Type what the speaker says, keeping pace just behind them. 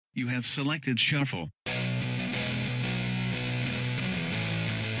You have selected Shuffle.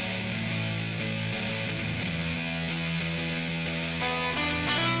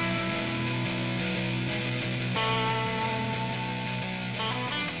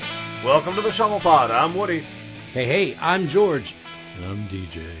 Welcome to the Shufflepod. I'm Woody. Hey, I'm George. And I'm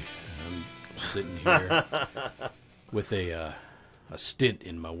DJ. I'm sitting here with a stint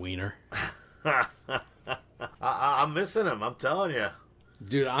in my wiener. I'm missing him. I'm telling you.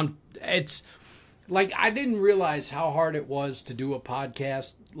 Dude, it's like I didn't realize how hard it was to do a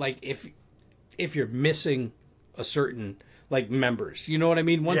podcast. Like if you're missing a certain like members, you know what I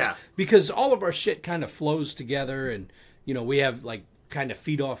mean? Yeah. Because all of our shit kind of flows together, and we have like kind of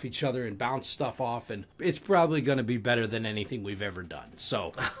feed off each other and bounce stuff off, and it's probably going to be better than anything we've ever done.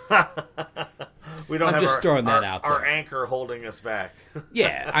 So we don't I'm have just throwing that out our there. anchor holding us back.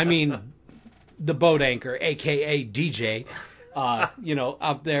 Yeah, I mean the boat anchor, aka DJ,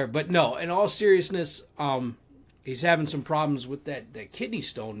 up there. But no, in all seriousness, he's having some problems with that kidney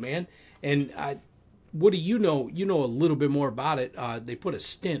stone, man. And Woody, you know a little bit more about it. They put a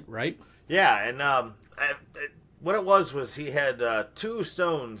stent, right? Yeah, and what it was he had 2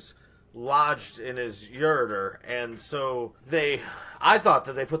 stones lodged in his ureter, and so I thought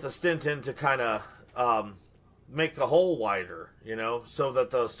that they put the stent in to kind of make the hole wider, so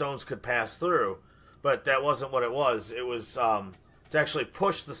that the stones could pass through. But that wasn't what it was. It was to actually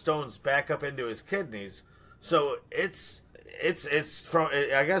push the stones back up into his kidneys. So it's from,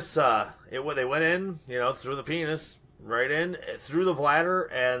 I guess, they went in, through the penis, right in, through the bladder,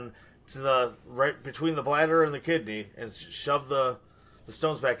 and to the right between the bladder and the kidney, and shove the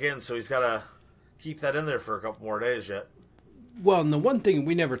stones back in. So he's got to keep that in there for a couple more days yet. Well, and the one thing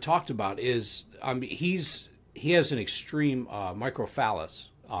we never talked about is he has an extreme microphallus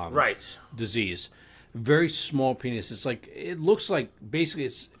right disease, very small penis. It's like it looks like basically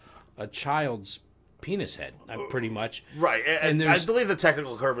it's a child's penis head, pretty much. Right, and I believe the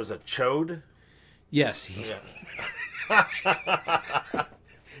technical term is a chode. Yes.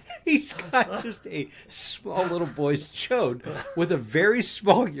 He's got just a small little boy's chode with a very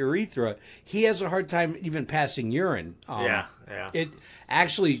small urethra. He has a hard time even passing urine. Yeah. It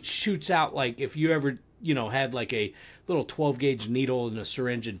actually shoots out like if you ever, had like a little 12-gauge needle in a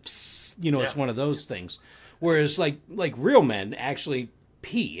syringe and, it's one of those things. Whereas like real men actually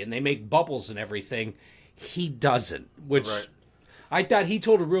pee and they make bubbles and everything. He doesn't, which right. I thought he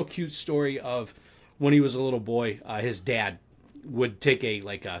told a real cute story of when he was a little boy, his dad would take a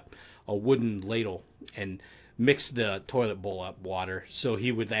wooden ladle and mix the toilet bowl up water so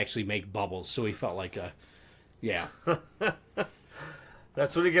he would actually make bubbles, so he felt like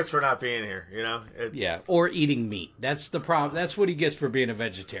That's what he gets for not being here, or eating meat. That's the problem. That's what he gets for being a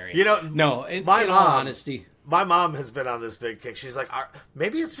vegetarian. No, in all honesty, my mom has been on this big kick. She's like,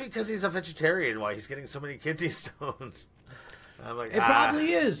 maybe it's because he's a vegetarian why he's getting so many kidney stones. I'm like, it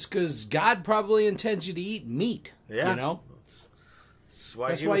probably is, because God probably intends you to eat meat. Yeah.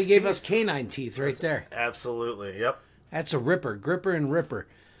 That's why he gave us canine teeth right there. Absolutely, yep. That's a gripper and ripper.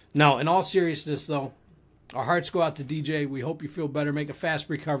 No, in all seriousness, though, our hearts go out to DJ. We hope you feel better. Make a fast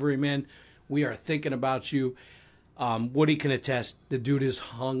recovery, man. We are thinking about you. Woody can attest, the dude is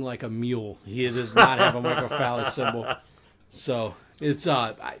hung like a mule. He does not have a microphallus symbol. So it's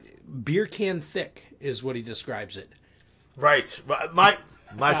beer can thick is what he describes it. Right.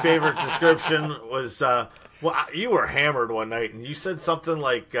 My favorite description was, you were hammered one night, and you said something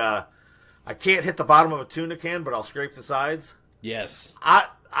like, I can't hit the bottom of a tuna can, but I'll scrape the sides. Yes.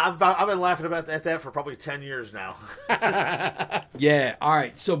 I've been laughing at that for probably 10 years now. Yeah. All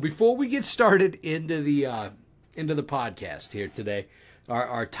right. So before we get started into the podcast here today,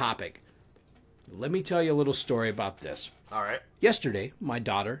 our topic, let me tell you a little story about this. All right. Yesterday, my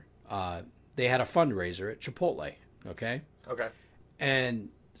daughter, they had a fundraiser at Chipotle. Okay. And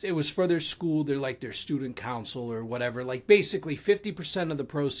it was for their school. They're like their student council or whatever. Like basically 50% of the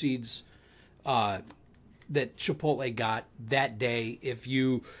proceeds that Chipotle got that day, if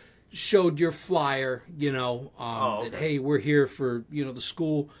you showed your flyer, that, hey, we're here for, the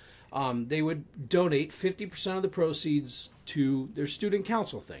school, they would donate 50% of the proceeds to their student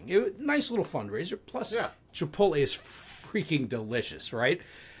council thing. Nice little fundraiser. Plus, Chipotle is freaking delicious, right?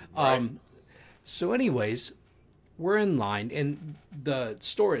 So anyways, we're in line, and the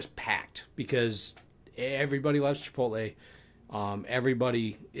store is packed because everybody loves Chipotle.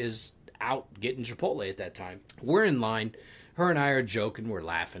 Everybody is out getting Chipotle at that time. We're in line. Her and I are joking. We're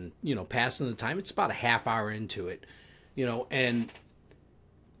laughing, passing the time. It's about a half hour into it, and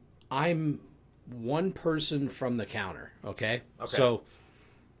I'm one person from the counter, okay? So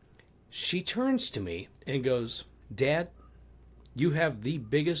she turns to me and goes, Dad, you have the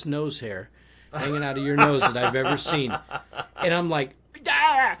biggest nose hair hanging out of your nose that I've ever seen. And I'm like,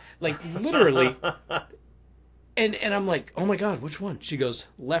 ah! Like, literally. And I'm like, oh, my God, which one? She goes,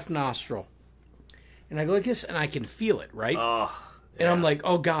 left nostril. And I go like this, and I can feel it, right? Oh, yeah. And I'm like,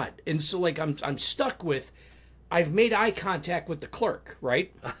 oh, God. And so, like, I'm stuck with, I've made eye contact with the clerk,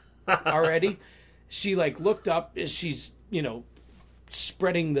 right? Already. She, like, looked up as she's,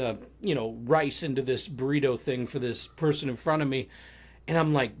 spreading the, rice into this burrito thing for this person in front of me. And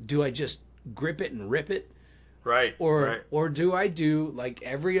I'm like, do I just grip it and rip it? Right. Or do I do, like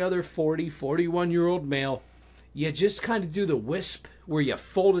every other 41-year-old male, you just kind of do the wisp where you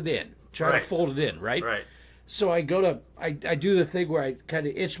fold it in. Try to fold it in, right? Right. So I do the thing where I kind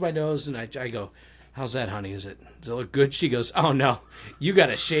of itch my nose and I go, how's that, honey? Does it look good? She goes, oh, no, you got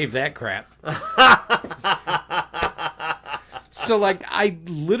to shave that crap. So, like, I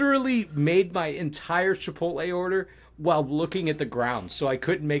literally made my entire Chipotle order while looking at the ground, so I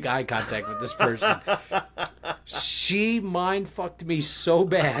couldn't make eye contact with this person. She mind-fucked me so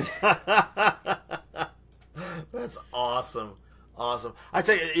bad. That's awesome. Awesome. I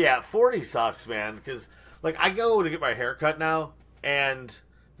tell you, yeah, 40 sucks, man, because, like, I go to get my hair cut now, and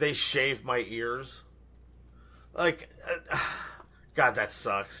they shave my ears. Like, God, that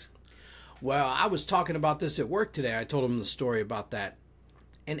sucks. Well, I was talking about this at work today. I told them the story about that.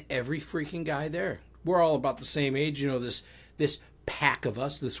 And every freaking guy there, we're all about the same age, this pack of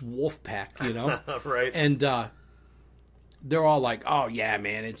us, this wolf pack, Right. And they're all like, oh, yeah,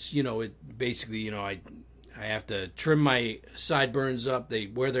 man, it's, it basically, I have to trim my sideburns up. They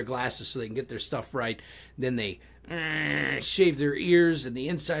wear their glasses so they can get their stuff right. Then they shave their ears and the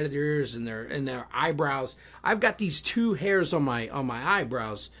inside of their ears and their eyebrows. I've got these two hairs on my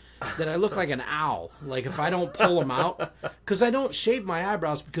eyebrows that I look like an owl. Like, if I don't pull them out, because I don't shave my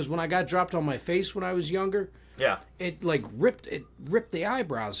eyebrows, because when I got dropped on my face when I was younger, yeah, it like ripped the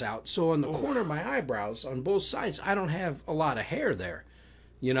eyebrows out. So on the corner of my eyebrows on both sides, I don't have a lot of hair there,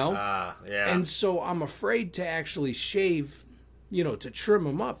 Yeah. And so I'm afraid to actually shave, to trim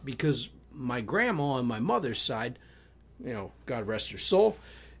them up, because my grandma on my mother's side, God rest her soul,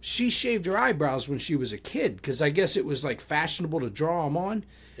 she shaved her eyebrows when she was a kid, because I guess it was like fashionable to draw them on.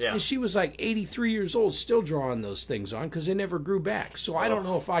 Yeah. And she was like 83 years old, still drawing those things on, because they never grew back. So I don't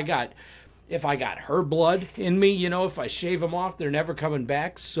know if I got her blood in me, if I shave them off, they're never coming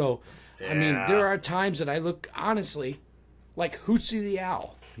back. So, yeah. I mean, there are times that I look, honestly, like Hootsy the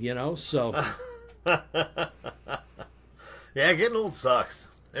Owl, so. Yeah, getting old sucks.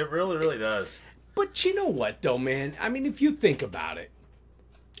 It really, really does. But you know what, though, man? I mean, if you think about it,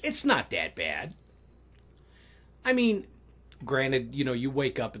 it's not that bad. I mean, granted, you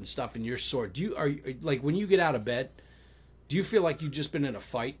wake up and stuff and you're sore. Like, when you get out of bed, do you feel like you've just been in a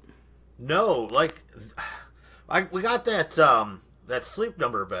fight? No, like, we got that Sleep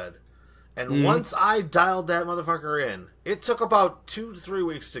Number bed, and once I dialed that motherfucker in, it took about 2 to 3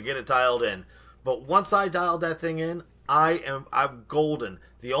 weeks to get it dialed in. But once I dialed that thing in, I'm golden.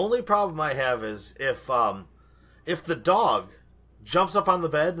 The only problem I have is if the dog jumps up on the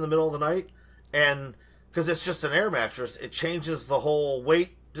bed in the middle of the night, and because it's just an air mattress, it changes the whole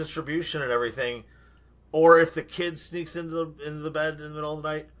weight distribution and everything. Or if the kid sneaks into the bed in the middle of the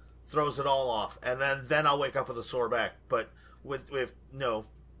night, throws it all off, and then I'll wake up with a sore back. But with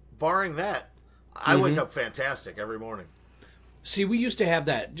barring that, I wake up fantastic every morning. See, we used to have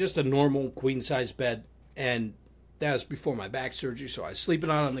that, just a normal queen size bed, and that was before my back surgery, so I was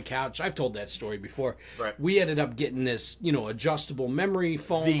sleeping on the couch. I've told that story before. Right. We ended up getting this, adjustable memory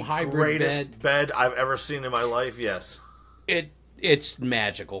foam hybrid bed. The greatest bed I've ever seen in my life, yes. It's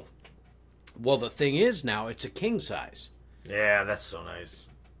magical. Well, the thing is now, it's a king size. Yeah, that's so nice.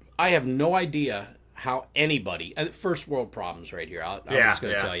 I have no idea how anybody, first world problems right here, I'm just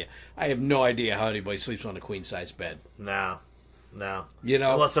going to tell you. I have no idea how anybody sleeps on a queen size bed. No.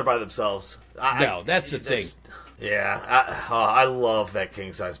 Unless they're by themselves. That's the thing. Yeah, I love that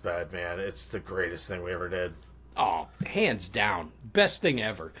king size bed, man. It's the greatest thing we ever did. Oh, hands down, best thing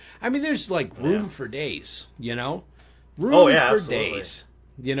ever. I mean, there's like room for days, Room for absolutely. days.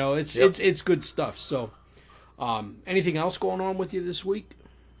 It's good stuff. So, anything else going on with you this week?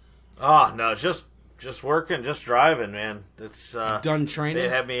 Oh no, just working, just driving, man. It's done training. They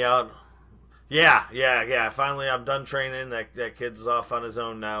had me out. Yeah. Finally, I'm done training. That kid's off on his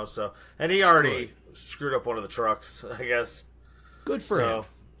own now. So, and he already screwed up one of the trucks, I guess. Good for him.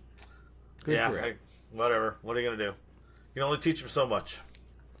 Good for him. Whatever. What are you gonna do? You can only teach him so much.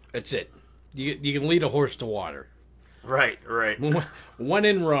 That's it. You can lead a horse to water. Right. One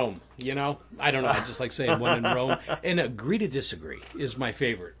in Rome. I don't know. I just like saying one in Rome. And agree to disagree is my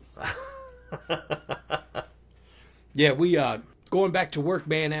favorite. Yeah, going back to work,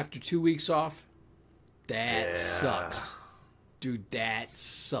 man, after 2 weeks off, that sucks. Dude, that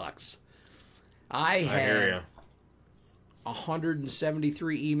sucks. I had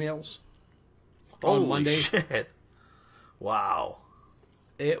 173 emails on Monday. Shit. Wow.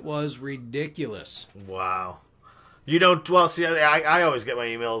 It was ridiculous. Wow. You don't, well, see, I always get my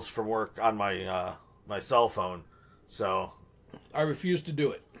emails from work on my my cell phone, so. I refuse to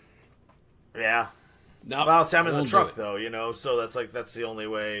do it. Yeah. No. Well, see, I'm in the truck, though, you know, so that's the only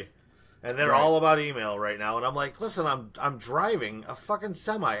way. And they're all about email right now, and I'm like, listen, I'm driving a fucking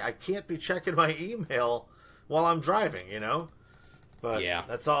semi. I can't be checking my email while I'm driving, you know? But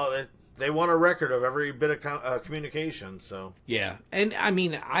that's all. They want a record of every bit of communication, so. Yeah, and I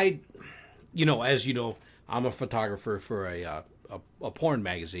mean, as you know, I'm a photographer for a porn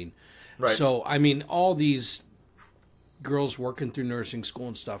magazine. Right. So, I mean, all these girls working through nursing school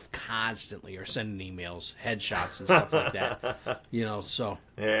and stuff constantly are sending emails, headshots and stuff like that. You know, so.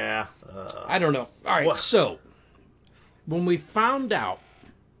 Yeah. I don't know. All right, so when we found out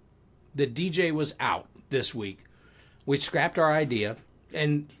that DJ was out this week, we scrapped our idea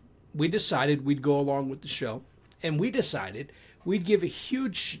and we decided we'd go along with the show. And we decided we'd give a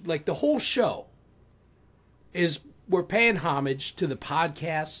huge, like the whole show we're paying homage to the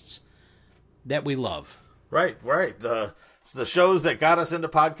podcasts that we love. Right. The shows that got us into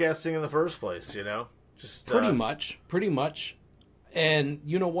podcasting in the first place, you know? Just pretty much. And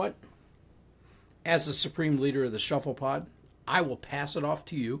you know what? As the supreme leader of the Shufflepod, I will pass it off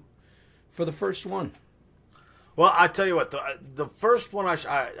to you for the first one. Well, I tell you what, the first one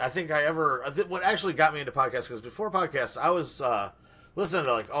I think what actually got me into podcasts, because before podcasts, I was listening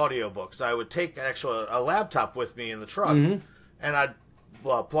to like audiobooks. I would take a laptop with me in the truck, and I'd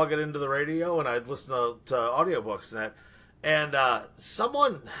plug it into the radio, and I'd listen to audiobooks and that. And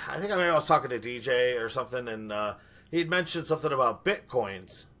someone, I think I was talking to DJ or something, and he'd mentioned something about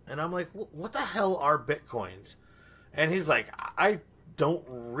Bitcoins. And I'm like, what the hell are Bitcoins? And he's like, I don't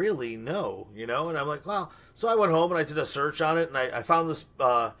really know, you know? And I'm like, well, so I went home and I did a search on it, and I found this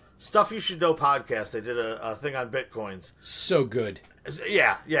Stuff You Should Know podcast. They did a thing on Bitcoins. So good.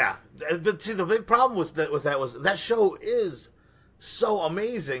 Yeah. But see, the big problem with that was that show is so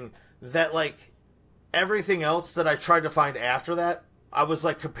amazing that, like, everything else that I tried to find after that, I was,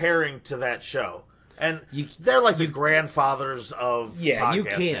 like, comparing to that show. And they're like the grandfathers of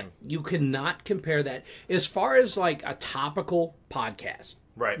podcasting. You cannot compare that. As far as, like, a topical podcast,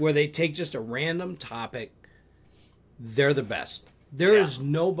 right, where they take just a random topic, they're the best. There's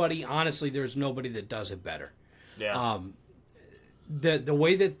nobody that does it better. Yeah. The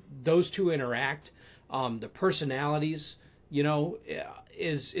way that those two interact, the personalities, you know,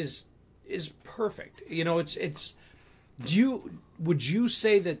 is perfect. You know, it's. Would you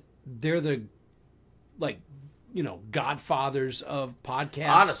say that they're the, like, you know, godfathers of podcasts?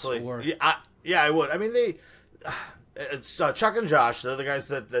 Honestly, or? I would. I mean, it's Chuck and Josh. They're the guys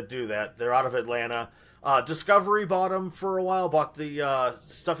that do that. They're out of Atlanta. Discovery bought them for a while. Bought the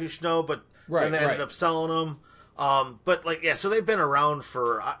Stuff You Should Know, but then they ended up selling them. But like, so they've been around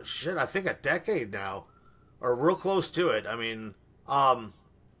for I think a decade now, or real close to it. I mean,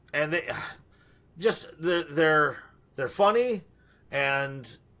 and they just they're funny,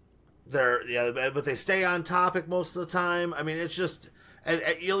 and but they stay on topic most of the time. I mean, it's just, and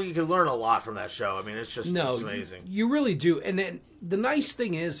you can learn a lot from that show. I mean, it's amazing. You really do. And then the nice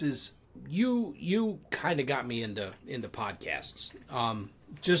thing is you kind of got me into podcasts.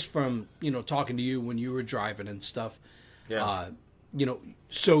 Just from, you know, talking to you when you were driving and stuff. Yeah. You know,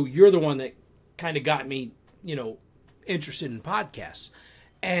 so you're the one that kind of got me, you know, interested in podcasts.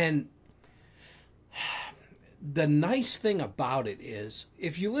 And the nice thing about it is,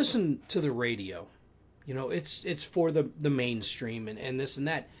 if you listen to the radio, you know, it's for the mainstream and this and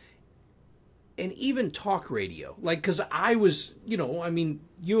that. And even talk radio. Like, because I was, you know, I mean,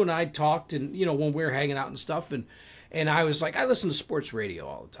 you and I talked, and, you know, when we were hanging out and stuff, and I was like, I listen to sports radio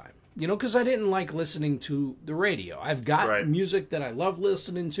all the time, you know, because I didn't like listening to the radio. I've got music that I love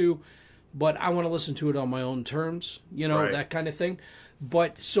listening to, but I want to listen to it on my own terms, you know, that kind of thing.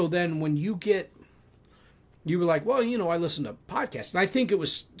 But so then when you were like, well, you know, I listen to podcasts, and I think it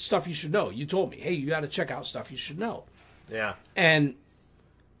was Stuff You Should Know. You told me, hey, you got to check out Stuff You Should Know. Yeah. And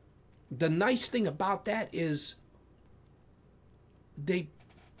the nice thing about that is they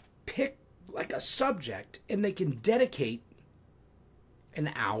pick like a subject, and they can dedicate an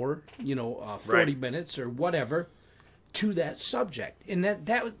hour, you know, 40 minutes or whatever to that subject. And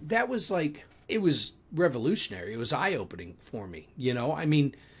that was like, it was revolutionary. It was eye-opening for me, you know? I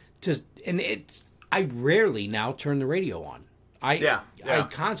mean, I rarely now turn the radio on. I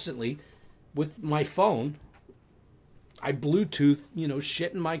constantly, with my phone, I Bluetooth,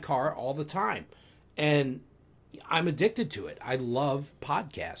 shit in my car all the time. And I'm addicted to it. I love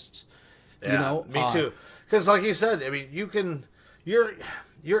podcasts. Yeah, me too. Because like you said, I mean, you can, your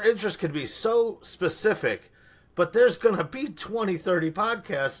interest can be so specific, but there's going to be 20, 30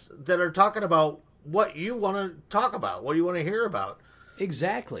 podcasts that are talking about what you want to talk about, what you want to hear about.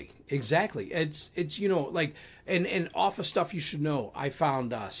 Exactly. It's like, and off of Stuff You Should Know, I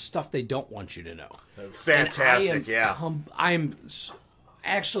found stuff they don't want you to know. Fantastic, I'm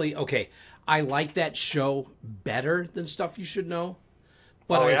actually, okay, I like that show better than Stuff You Should Know,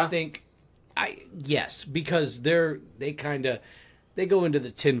 but I think, yes, because they go into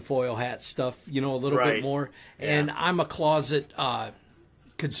the tinfoil hat stuff, a little bit more, and I'm a closet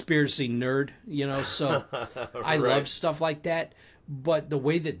conspiracy nerd, so I love stuff like that. But the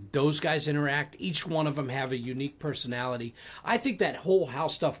way that those guys interact, each one of them have a unique personality. I think that whole How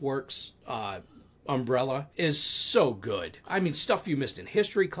Stuff Works umbrella is so good. I mean, Stuff You Missed in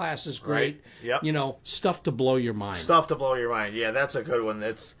History class is great. Right. Yep. Stuff to blow your mind. Stuff to blow your mind. Yeah, that's a good one.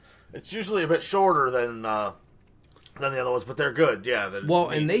 It's usually a bit shorter than the other ones, but they're good. Yeah.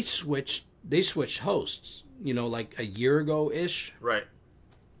 And they switched hosts. Like a year ago ish. Right.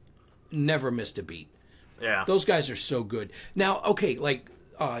 Never missed a beat. Yeah. Those guys are so good. Now, okay, like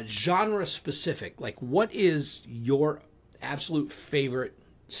genre specific, like what is your absolute favorite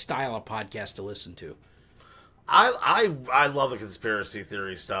style of podcast to listen to? I love the conspiracy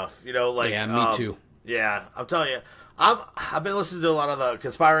theory stuff. Yeah, me too. Yeah, I'm telling you, I've been listening to a lot of the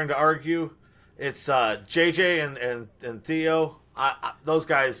Conspiring to Argue. It's JJ and Theo. Those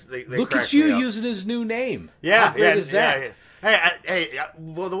guys, they look at you using his new name. Yeah, how great is that? Yeah. Hey,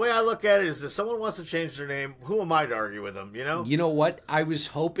 well, the way I look at it is if someone wants to change their name, who am I to argue with them, You know what? I was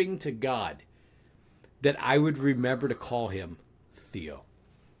hoping to God that I would remember to call him Theo.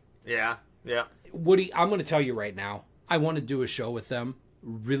 Yeah. Woody, I'm going to tell you right now, I want to do a show with them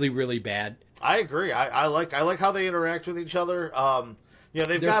really, really bad. I agree. I like how they interact with each other. They're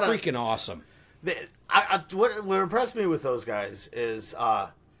freaking awesome. What impressed me with those guys is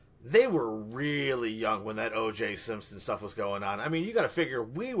they were really young when that O.J. Simpson stuff was going on. I mean, you got to figure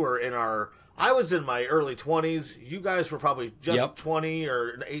I was in my early 20s. You guys were probably just 20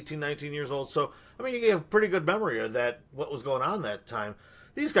 or 18, 19 years old. So, I mean, you have a pretty good memory of what was going on that time.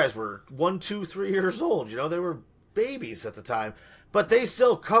 These guys were 1, 2, 3 years old. They were babies at the time. But they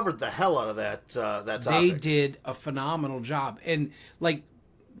still covered the hell out of that topic. They did a phenomenal job. And, like,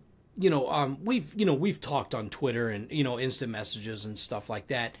 we've talked on Twitter and, instant messages and stuff like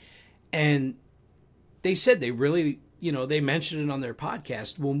that. And they said they really, they mentioned it on their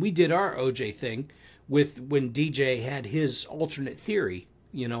podcast when we did our OJ thing when DJ had his alternate theory,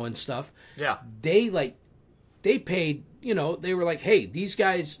 and stuff. Yeah. They paid, they were like, hey, these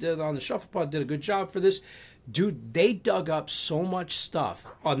guys on the Shufflepod did a good job for this. Dude, they dug up so much stuff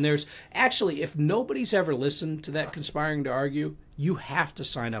on theirs. Actually, if nobody's ever listened to that Conspiring to Argue, you have to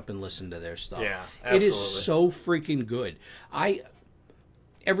sign up and listen to their stuff. Yeah, absolutely. It is so freaking good.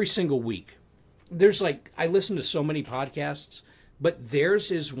 Every single week, I listen to so many podcasts, but theirs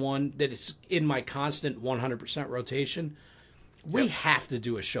is one that is in my constant 100% rotation. We have to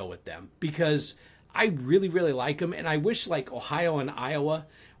do a show with them because I really, really like them, and I wish like Ohio and Iowa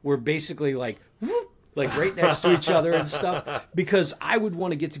were basically like right next to each other and stuff, because I would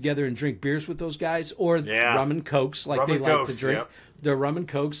want to get together and drink beers with those guys, or rum and cokes like they like to drink. The rum and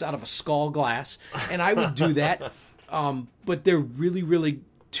cokes out of a skull glass, and I would do that. But they're really, really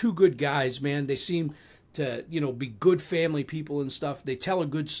two good guys, man. They seem to, be good family people and stuff. They tell a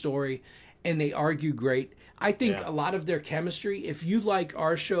good story, and they argue great. I think a lot of their chemistry, if you like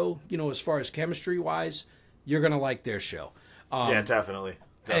our show, as far as chemistry-wise, you're going to like their show. Definitely.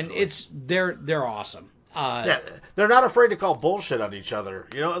 And they're awesome. They're not afraid to call bullshit on each other.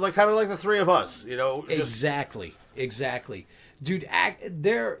 Like kind of like the three of us. Exactly. Dude,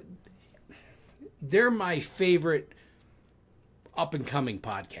 they're my favorite up and coming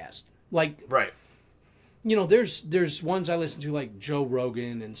podcast. Like, right. There's ones I listen to like Joe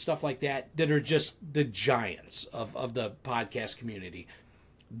Rogan and stuff like that are just the giants of the podcast community.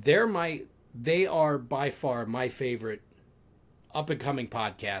 They are by far my favorite up and coming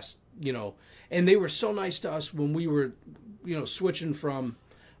podcast, and they were so nice to us when we were, switching from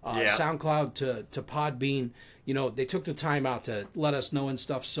SoundCloud to Podbean. They took the time out to let us know and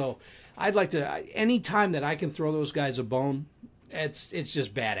stuff. So I'd like to, any time that I can throw those guys a bone, it's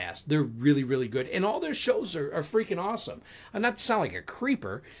just badass. They're really, really good. And all their shows are freaking awesome. And not to sound like a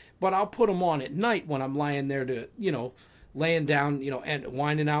creeper, but I'll put them on at night when I'm lying there to, laying down, and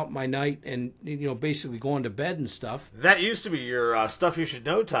winding out my night and, basically going to bed and stuff. That used to be your Stuff You Should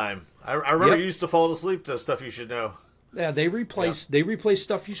Know time. I remember you used to fall asleep to Stuff You Should Know. Yeah, they replace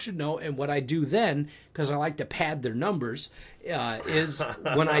stuff you should know. And what I do then, because I like to pad their numbers, is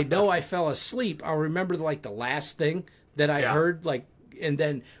when I know I fell asleep, I'll remember like the last thing that I heard, like, and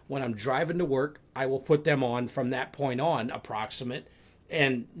then when I'm driving to work, I will put them on from that point on, approximate,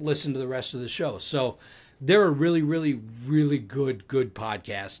 and listen to the rest of the show. So they're a really, really, really good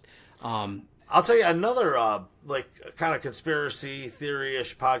podcast. I'll tell you another like kind of conspiracy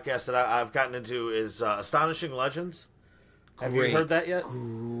theory-ish podcast that I've gotten into is Astonishing Legends. Have you heard that yet?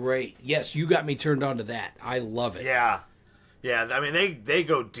 Great. Yes, you got me turned on to that. I love it. Yeah. I mean, they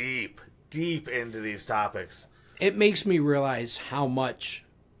go deep into these topics. It makes me realize how much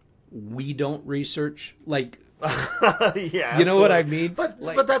we don't research. Like, yeah, you know what I mean? But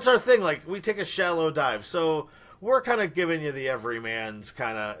that's our thing. Like, we take a shallow dive. So we're kind of giving you the everyman's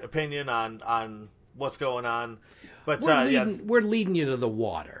kind of opinion on what's going on. But we're leading you to the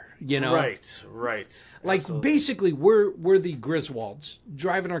water, you know? Right. Like, absolutely. Basically, we're the Griswolds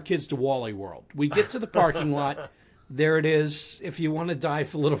driving our kids to Wally World. We get to the parking lot. There it is. If you want to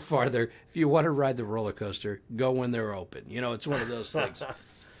dive a little farther, if you want to ride the roller coaster, go when they're open. You know, it's one of those things.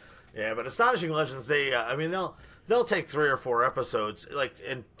 Yeah, but Astonishing Legends, they'll take 3 or 4 episodes, like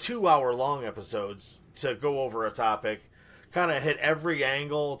in 2-hour-long episodes, to go over a topic, kind of hit every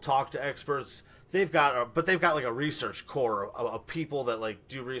angle, talk to experts. They've got like a research core of people that like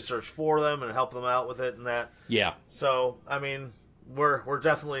do research for them and help them out with it and that. Yeah. So I mean, we're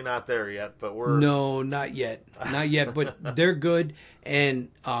definitely not there yet, but we're not yet, but they're good. And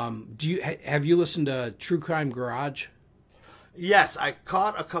have you listened to True Crime Garage? Yes, I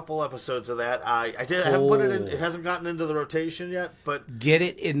caught a couple episodes of that. I did. I haven't put it in. It hasn't gotten into the rotation yet, but get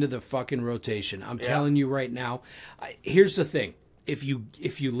it into the fucking rotation. I'm telling you right now. Here's the thing: if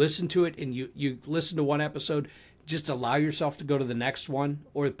you listen to it and you listen to one episode, just allow yourself to go to the next one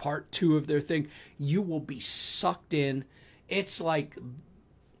or part 2 of their thing. You will be sucked in. It's like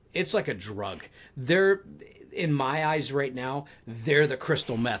a drug. They're, in my eyes right now, they're the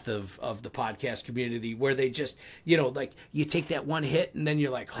crystal meth of the podcast community, where they just, you know, like you take that one hit and then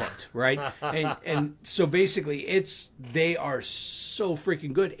you're like hooked, right? and so basically they are so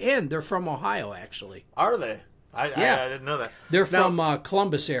freaking good, and they're from Ohio, actually. Are they? I didn't know that. They're from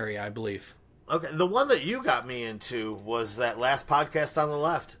Columbus area, I believe. Okay, the one that you got me into was that last podcast on the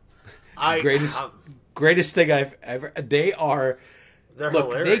left. Greatest thing I've ever. They're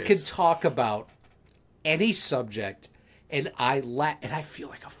hilarious. They could talk about any subject, and I feel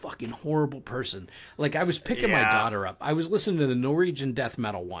like a fucking horrible person. Like, I was picking my daughter up. I was listening to the Norwegian death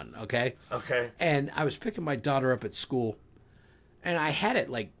metal one, okay? Okay. And I was picking my daughter up at school, and I had it,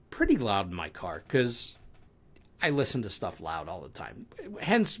 like, pretty loud in my car, because I listen to stuff loud all the time.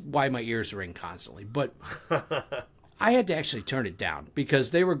 Hence why my ears ring constantly. But I had to actually turn it down, because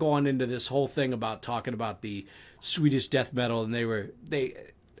they were going into this whole thing about talking about the Swedish death metal, and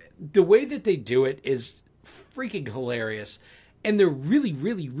the way that they do it is freaking hilarious, and they're really,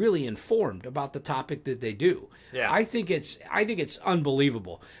 really, really informed about the topic that they do. Yeah, I think it's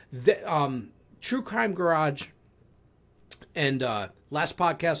unbelievable. True Crime Garage and Last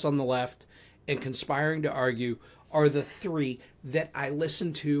Podcast on the Left and Conspiring to Argue are the 3 that I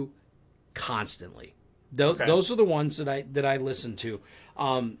listen to constantly. Those are the ones that I listen to.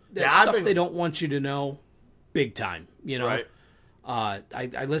 Stuff they don't want you to know, big time. You know, right.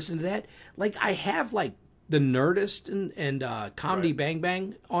 I listen to that. Like, I have like the Nerdist and Comedy Bang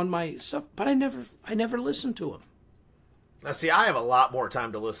Bang on my stuff, but I never listen to them. Now, see, I have a lot more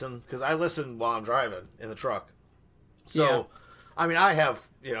time to listen because I listen while I'm driving in the truck. So, I mean, I have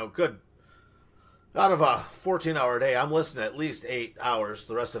good. Out of a 14-hour day, I'm listening at least 8 hours.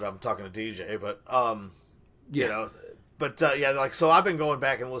 The rest of it, I'm talking to DJ. But so I've been going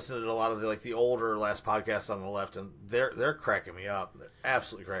back and listening to a lot of the older Last Podcasts on the Left, and they're cracking me up. They're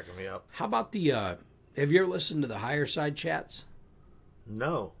absolutely cracking me up. How about the? Have you ever listened to the Higher Side Chats?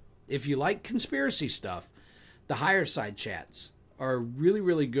 No. If you like conspiracy stuff, the Higher Side Chats are really,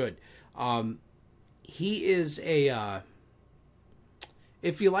 really good. He is a.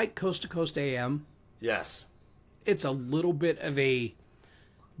 If you like Coast to Coast AM. Yes. It's a little bit of a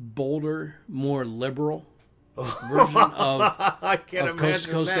bolder, more liberal version of I can't imagine Coast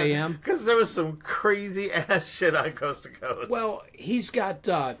to Coast AM. Because there was some crazy ass shit on Coast to Coast. Well, he's got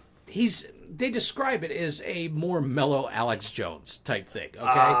they describe it as a more mellow Alex Jones type thing.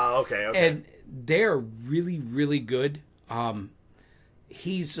 Okay. Okay. And they're really, really good.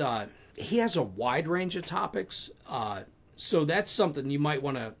 He has a wide range of topics. So that's something you might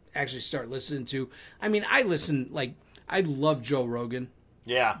want to actually start listening to. I mean, I love Joe Rogan.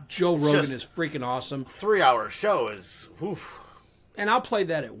 Yeah. Joe Rogan is freaking awesome. 3-hour show is, oof. And I'll play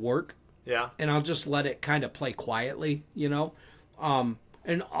that at work. Yeah. And I'll just let it kind of play quietly, you know.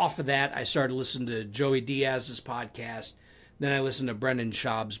 And off of that, I started listening to Joey Diaz's podcast. Then I listened to Brendan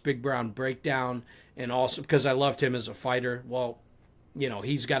Schaub's Big Brown Breakdown, and also because I loved him as a fighter. Well, you know,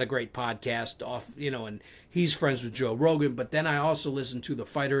 he's got a great podcast off, you know, and he's friends with Joe Rogan. But then I also listened to The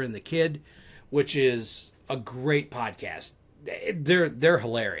Fighter and the Kid, which is a great podcast. They're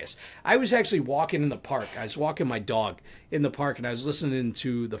hilarious. I was actually walking in the park. I was walking my dog in the park, and I was listening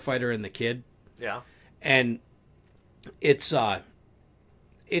to The Fighter and the Kid. Yeah. And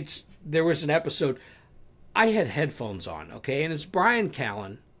there was an episode. I had headphones on, okay, and it's Brian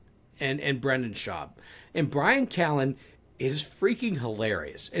Callen and Brendan Schaub. And Brian Callen is freaking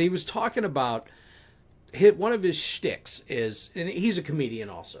hilarious. And he was talking about one of his shticks is, and he's a comedian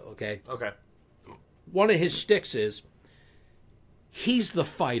also, okay? Okay. One of his shticks is he's the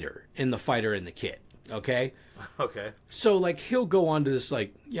fighter in The Fighter and the Kid, okay? Okay. So, like, he'll go on to this,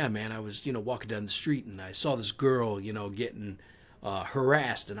 like, yeah, man, I was, you know, walking down the street and I saw this girl, you know, getting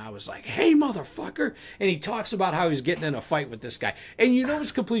harassed, and I was like, hey, motherfucker. And he talks about how he's getting in a fight with this guy. And you know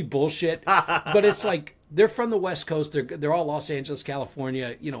it's complete bullshit, but it's like, they're from the West Coast. They're all Los Angeles,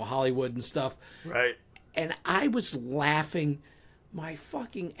 California, you know, Hollywood and stuff. Right. And I was laughing my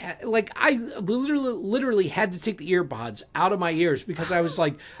fucking like I literally had to take the earbuds out of my ears because I was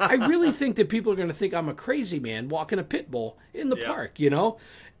like, I really think that people are going to think I'm a crazy man walking a pit bull in the park, you know?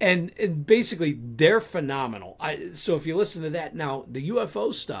 And basically they're phenomenal. So if you listen to that now, the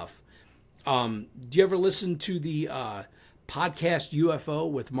UFO stuff, do you ever listen to the podcast UFO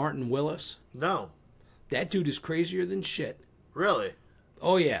with Martin Willis? No. That dude is crazier than shit. Really?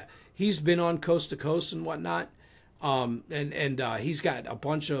 Oh yeah. He's been on Coast to Coast and whatnot. And he's got a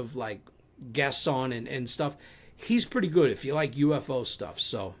bunch of like guests on and stuff. He's pretty good if you like UFO stuff.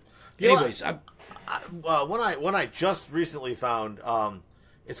 So, anyways, when I just recently found,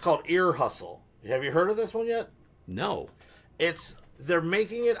 it's called Ear Hustle. Have you heard of this one yet? No. They're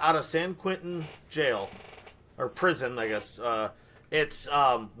making it out of San Quentin jail or prison, I guess. It's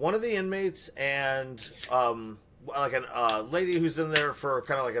one of the inmates and like a lady who's in there for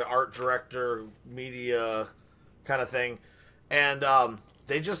kind of like an art director, media kind of thing, and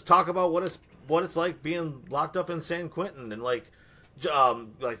they just talk about what it's like being locked up in San Quentin, and like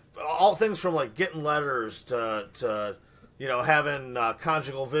all things from like getting letters to you know, having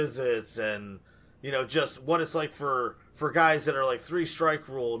conjugal visits, and you know, just what it's like for guys that are like 3-strike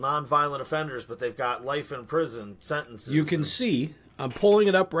rule non-violent offenders, but they've got life in prison sentences. You can see I'm pulling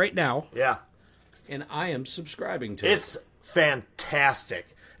it up right now. Yeah, and I am subscribing to it. It's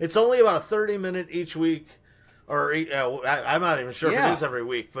fantastic. It's only about a 30-minute each week. Or I'm not even sure if it is every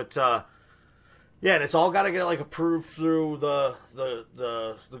week, but yeah, and it's all got to get like approved through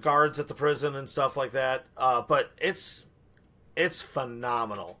the guards at the prison and stuff like that. But it's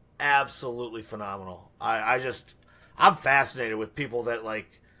phenomenal, absolutely phenomenal. I'm fascinated with people that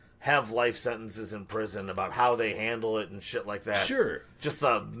like have life sentences in prison, about how they handle it and shit like that. Sure, just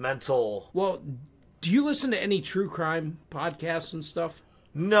the mental. Well, do you listen to any true crime podcasts and stuff?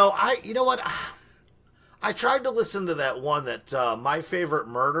 No, you know what. I tried to listen to that one that My Favorite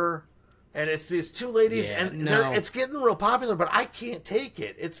Murder, and it's these two ladies, and it's getting real popular, but I can't take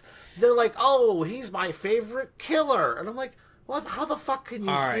it. They're like, oh, he's my favorite killer, and I'm like, what? How the fuck can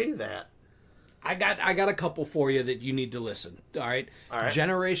you say that? I got a couple for you that you need to listen. All right.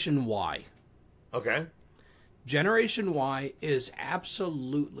 Generation Y. Okay. Generation Y is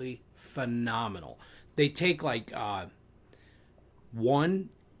absolutely phenomenal. They take like one,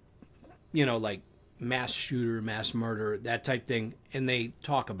 you know, like mass shooter, mass murder, that type thing, and they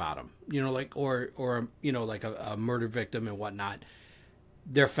talk about them, you know, like, or you know, like a murder victim and whatnot.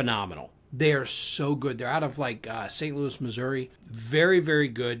 They're phenomenal. They are so good. They're out of like St. Louis, Missouri. Very, very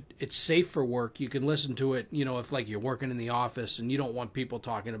good. It's safe for work. You can listen to it, you know, if like you're working in the office and you don't want people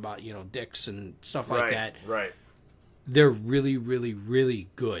talking about, you know, dicks and stuff like that. Right. They're really, really, really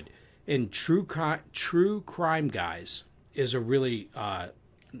good. And True Crime Guys is a really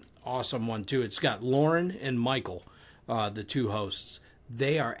awesome one too. It's got Lauren and Michael, the two hosts.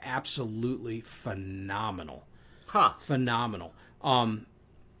 They are absolutely phenomenal. Phenomenal.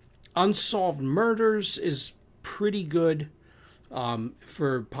 Unsolved Murders is pretty good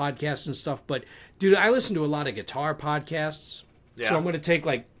for podcasts and stuff. But dude, I listen to a lot of guitar podcasts, so I'm going to take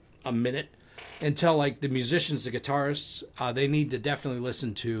like a minute and tell like the musicians, the guitarists, they need to definitely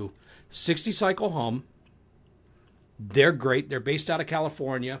listen to 60 Cycle Hum. They're great. They're based out of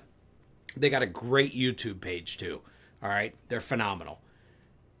California. They got a great YouTube page, too. All right? They're phenomenal.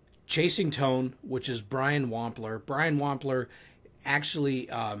 Chasing Tone, which is Brian Wampler. Brian Wampler actually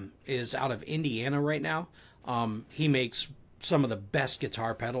is out of Indiana right now. He makes some of the best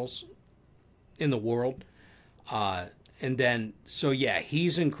guitar pedals in the world. And then, so yeah,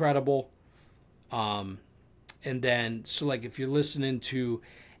 he's incredible. And then, so like if you're listening to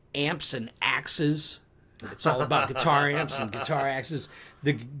Amps and Axes, it's all about guitar amps and guitar axes.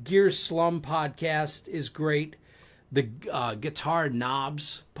 The Gear Slum podcast is great. The Guitar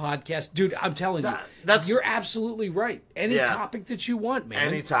Knobs podcast. Dude, I'm telling you, you're absolutely right. Any topic that you want, man.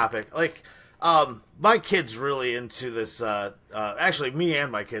 Any topic. Like, my kid's really into this, actually, me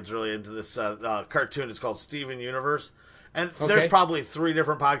and my kid's really into this cartoon. It's called Steven Universe. And there's probably 3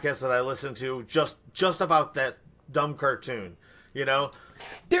 different podcasts that I listen to just about that dumb cartoon, you know?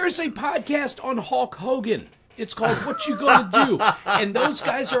 There's a podcast on Hulk Hogan. It's called What You Gonna Do? And those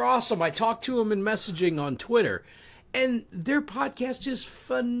guys are awesome. I talked to them in messaging on Twitter. And their podcast is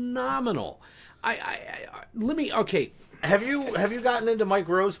phenomenal. Okay. Have you gotten into Mike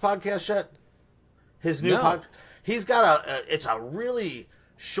Rowe's podcast yet? His new podcast? He's got it's a really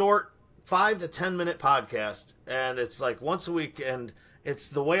short 5 to 10 minute podcast, and it's like once a week, and it's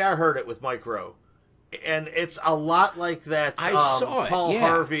the way I heard it with Mike Rowe. And it's a lot like that Paul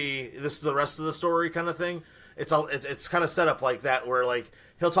Harvey, this is the rest of the story kind of thing. It's kind of set up like that, where like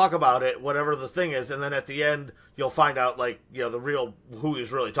he'll talk about it, whatever the thing is, and then at the end you'll find out like, you know, the real who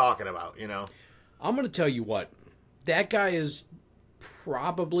he's really talking about, you know. I'm going to tell you what. That guy is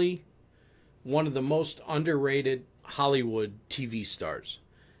probably one of the most underrated Hollywood TV stars.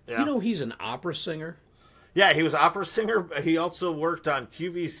 Yeah. You know, he's an opera singer. Yeah, he was an opera singer. He also worked on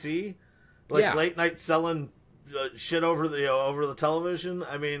QVC. Like late night selling shit over the television.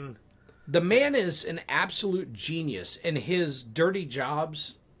 I mean, the man is an absolute genius, and his Dirty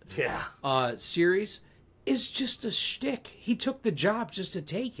Jobs series is just a shtick. He took the job just to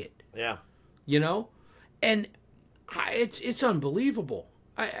take it. Yeah, you know, and it's unbelievable.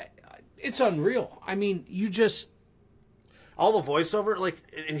 It's unreal. I mean, you just all the voiceover, like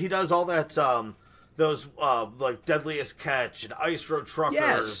he does all that. Those like Deadliest Catch and Ice Road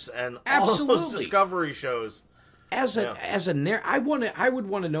Truckers and all those Discovery shows. I would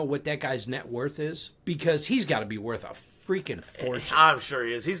want to know what that guy's net worth is, because he's got to be worth a freaking fortune. I'm sure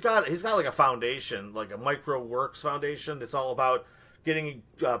he is. He's got like a foundation, like a Micro Works Foundation. It's all about getting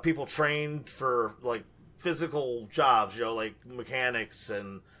people trained for like physical jobs, you know, like mechanics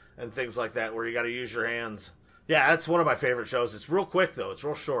and things like that, where you got to use your hands. Yeah, that's one of my favorite shows. It's real quick though. It's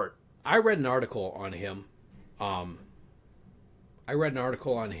real short. I read an article on him. That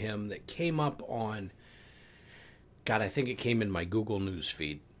came up on, God, I think it came in my Google News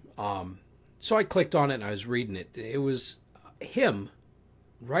feed. So I clicked on it and I was reading it. It was him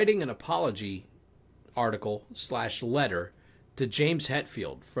writing an apology article / letter to James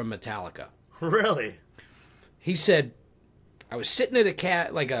Hetfield from Metallica. Really? He said, I was sitting at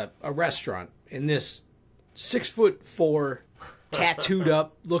a restaurant, and this 6'4" tattooed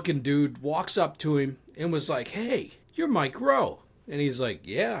up looking dude walks up to him and was like, "Hey, you're Mike Rowe." And he's like,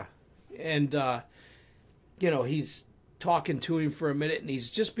 "Yeah." And he's talking to him for a minute, and he's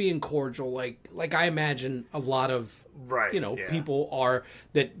just being cordial, like I imagine a lot of people are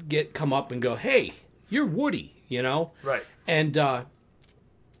that come up and go, "Hey, you're Woody," you know? Right. And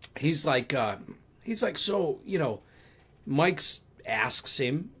he's like, "So, Mike's asks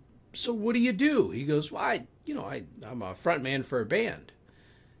him, 'So what do you do?'" He goes, "Well, I'm a front man for a band."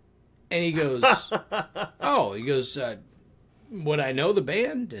 And he goes, "Would I know the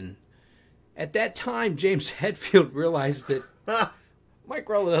band?" And at that time, James Hetfield realized that Mike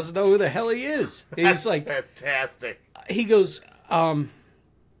Rowe doesn't know who the hell he is. That's like, fantastic. He goes,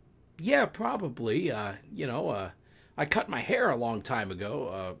 "Yeah, probably. I cut my hair a long time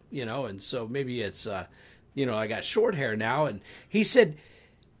ago, and so maybe it's, I got short hair now." And he said,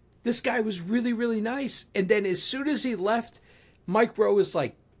 this guy was really, really nice. And then as soon as he left, Mike Rowe was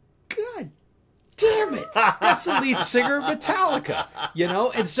like, "God damn it. That's the lead singer of Metallica."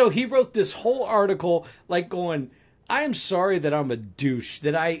 And so he wrote this whole article like going, "I am sorry that I'm a douche,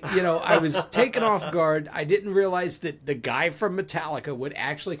 that I was taken off guard. I didn't realize that the guy from Metallica would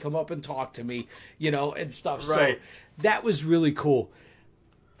actually come up and talk to me, and stuff." Right. So that was really cool.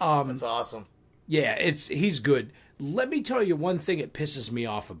 That's awesome. Yeah, he's good. Let me tell you one thing it pisses me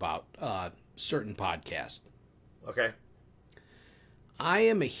off about certain podcasts. Okay. I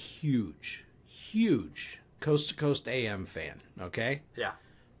am a huge Coast to Coast AM fan, okay? Yeah.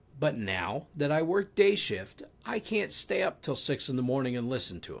 But now that I work day shift, I can't stay up till 6 a.m. and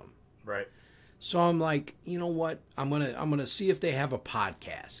listen to them. Right. So I'm like, you know what? I'm gonna see if they have a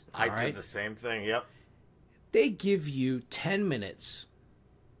podcast. I did the same thing. Yep. They give you 10 minutes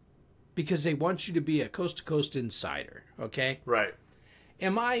because they want you to be a Coast to Coast insider. Okay. Right.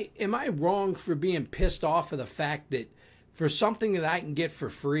 Am I wrong for being pissed off of the fact that for something that I can get for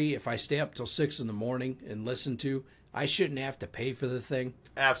free if I stay up till 6 in the morning and listen to, I shouldn't have to pay for the thing.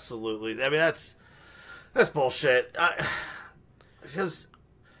 Absolutely. I mean, that's bullshit. Because...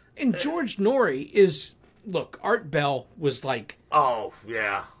 And George Norrie is... Look, Art Bell was like... Oh,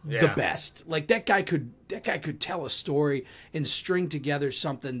 yeah. The best. Like, that guy could tell a story and string together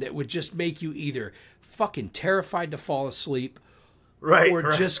something that would just make you either fucking terrified to fall asleep...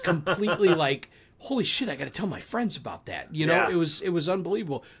 Or just completely like... Holy shit, I got to tell my friends about that. You know, it was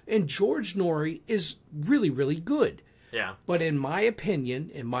unbelievable. And George Norrie is really, really good. Yeah. But in my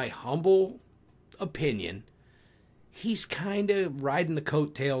opinion, in my humble opinion, he's kind of riding the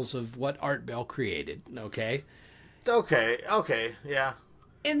coattails of what Art Bell created, okay? Okay, yeah.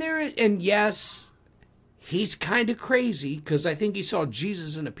 And yes, he's kind of crazy, because I think he saw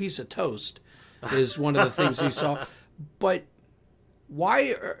Jesus in a piece of toast, is one of the things he saw. But...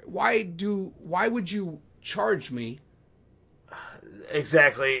 Why would you charge me?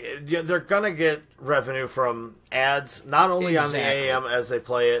 Exactly. They're going to get revenue from ads, not only on the AM as they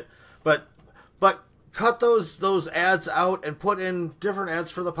play it, but cut those ads out and put in different ads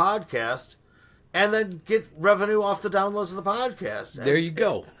for the podcast, and then get revenue off the downloads of the podcast. There you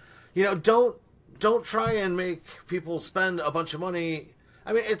go. You know, don't try and make people spend a bunch of money.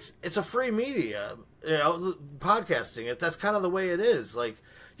 I mean, it's a free media. You know, podcasting, that's kind of the way it is. Like,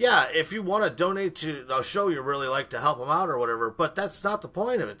 yeah, if you want to donate to a show you really like to help them out or whatever, but that's not the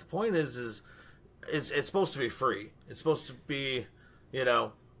point of it. The point is it's supposed to be free. It's supposed to be, you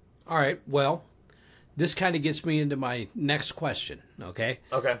know. All right, well, this kind of gets me into my next question, okay?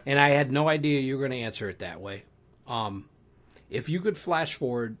 Okay. And I had no idea you were going to answer it that way. If you could flash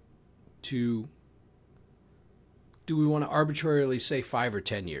forward to, do we want to arbitrarily say 5 or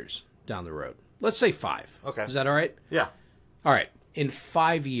 10 years down the road? Let's say 5. Okay. Is that all right? Yeah. All right. In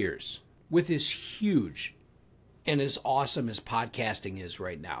 5 years, with as huge and as awesome as podcasting is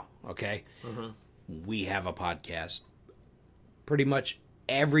right now, okay? Mm-hmm. We have a podcast. Pretty much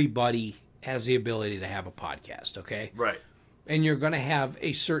everybody has the ability to have a podcast, okay? Right. And you're going to have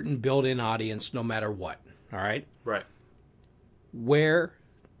a certain built-in audience no matter what, all right? Right. Where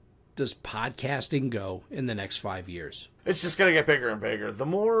does podcasting go in the next 5 years? It's just going to get bigger and bigger. The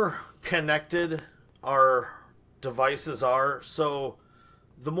more connected our devices are, so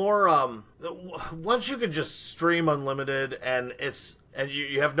the more once you can just stream unlimited, and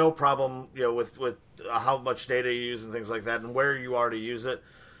you have no problem, you know, with how much data you use and things like that, and where you are to use it,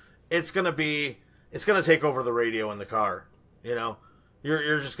 it's going to take over the radio in the car. You know,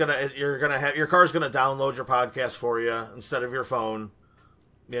 you're gonna have your car's going to download your podcast for you instead of your phone.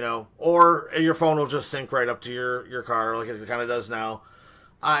 You know, or your phone will just sync right up to your car like it kind of does now.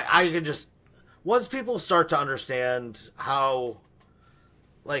 I could just, once people start to understand how,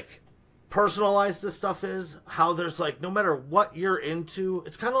 like, personalized this stuff is, how there's, like, no matter what you're into,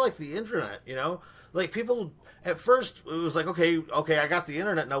 it's kind of like the internet, you know? Like, people, at first, it was like, okay, I got the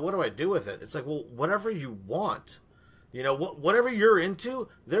internet, now what do I do with it? It's like, well, whatever you want. You know, whatever you're into,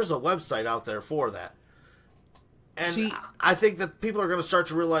 there's a website out there for that. And see, I think that people are going to start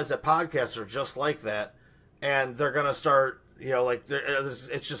to realize that podcasts are just like that, and they're going to start, you know, like,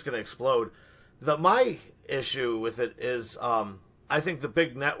 it's just going to explode. My issue with it is, I think the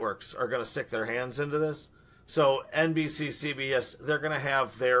big networks are going to stick their hands into this. So NBC, CBS, they're going to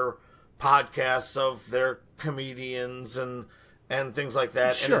have their podcasts of their comedians and things like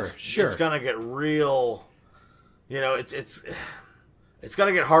that. Sure, and sure. It's going to get real, you know, it's going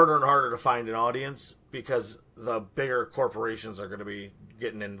to get harder and harder to find an audience because the bigger corporations are going to be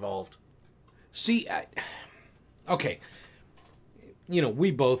getting involved. See, okay. You know,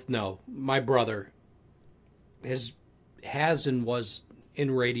 we both know my brother has and was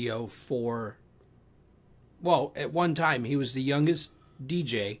in radio for, well, at one time he was the youngest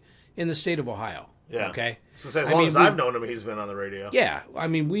DJ in the state of Ohio. Yeah. Okay. So as long as I've known him, he's been on the radio. Yeah. I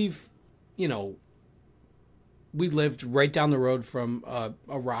mean, we lived right down the road from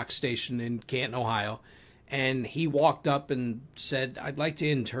a rock station in Canton, Ohio. And he walked up and said, I'd like to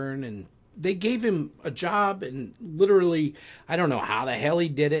intern. And they gave him a job. And literally, I don't know how the hell he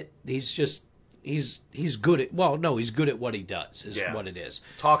did it. He's just, he's good at, well, no, he's good at what he does is what it is.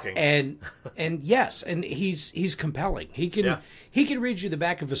 Talking. And yes, and he's compelling. He can read you the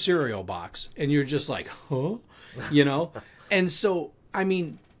back of a cereal box. And you're just like, huh? You know? And so, I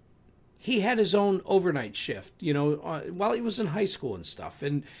mean, he had his own overnight shift, you know, while he was in high school and stuff.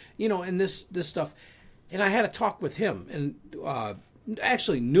 And, you know, and this stuff. And I had a talk with him, and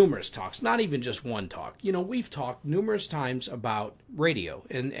actually numerous talks, not even just one talk. You know, we've talked numerous times about radio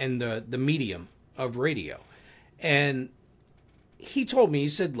and the medium of radio. And he told me, he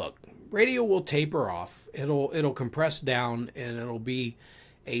said, look, radio will taper off. It'll compress down, and it'll be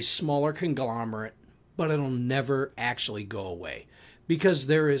a smaller conglomerate, but it'll never actually go away, because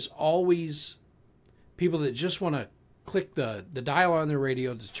there is always people that just want to click the dial on their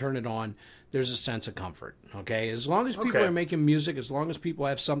radio to turn it on. There's a sense of comfort, okay? As long as people are making music, as long as people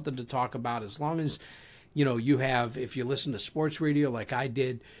have something to talk about, as long as, you have, if you listen to sports radio like I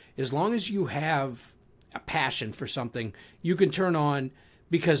did, as long as you have a passion for something, you can turn on,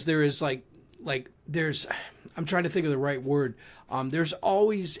 because there is there's, I'm trying to think of the right word. There's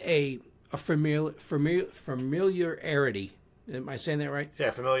always a familiarity. Am I saying that right?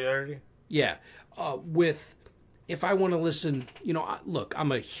 Yeah, familiarity. Yeah. With, if I want to listen, look,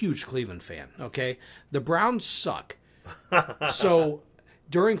 I'm a huge Cleveland fan, okay? The Browns suck. So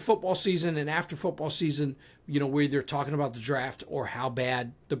during football season and after football season, we're either talking about the draft or how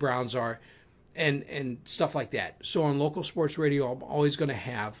bad the Browns are and stuff like that. So on local sports radio, I'm always going to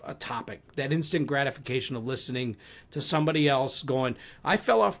have a topic, that instant gratification of listening to somebody else going, I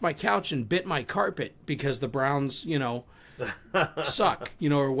fell off my couch and bit my carpet because the Browns, suck,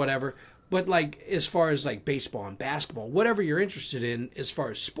 or whatever. But as far as baseball and basketball, whatever you're interested in, as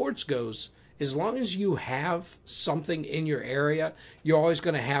far as sports goes, as long as you have something in your area, you're always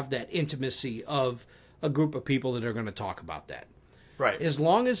going to have that intimacy of a group of people that are going to talk about that. Right. As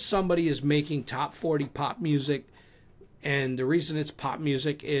long as somebody is making top 40 pop music, and the reason it's pop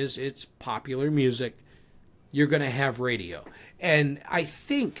music is it's popular music, you're going to have radio. And I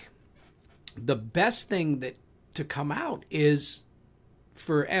think the best thing to come out is,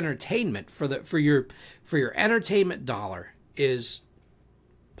 for entertainment, for your entertainment dollar, is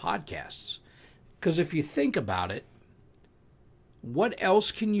podcasts. Because if you think about it, what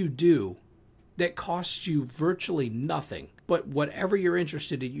else can you do that costs you virtually nothing? But whatever you're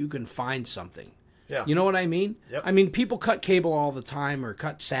interested in, you can find something. Yeah. You know what I mean? Yep. I mean, people cut cable all the time, or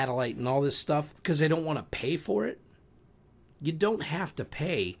cut satellite and all this stuff because they don't want to pay for it. You don't have to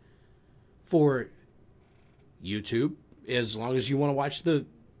pay for YouTube. As long as you want to watch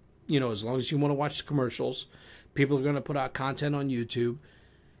as long as you want to watch the commercials, people are going to put out content on YouTube,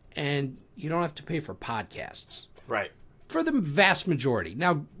 and you don't have to pay for podcasts. Right. For the vast majority.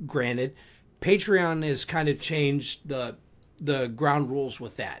 Now, granted, Patreon has kind of changed the ground rules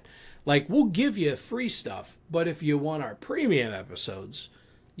with that. We'll give you free stuff, but if you want our premium episodes,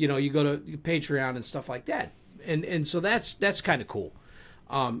 you go to Patreon and stuff like that. And so that's kind of cool,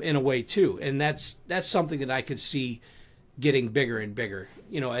 in a way too. And that's something that I could see getting bigger and bigger,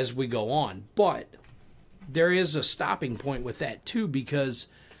 as we go on. But there is a stopping point with that too, because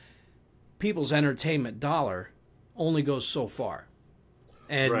people's entertainment dollar only goes so far.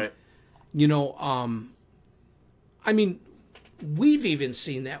 And, right. I mean, we've even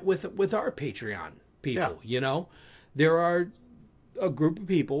seen that with our Patreon people, There are a group of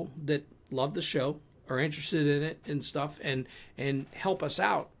people that love the show, are interested in it and stuff, and help us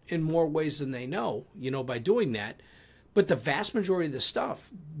out in more ways than they know, by doing that. But the vast majority of the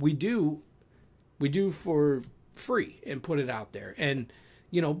stuff we do for free and put it out there. And,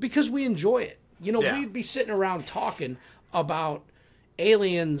 because we enjoy it. We'd be sitting around talking about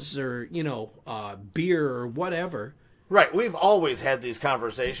aliens or, beer or whatever. Right. We've always had these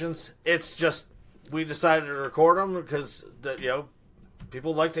conversations. It's just we decided to record them because,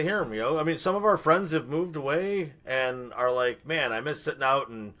 people like to hear them, I mean, some of our friends have moved away and are like, man, I miss sitting out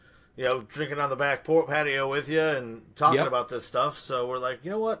and, drinking on the back patio with you and talking about this stuff. So we're like,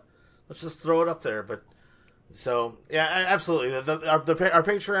 you know what? Let's just throw it up there. But so, yeah, absolutely. Our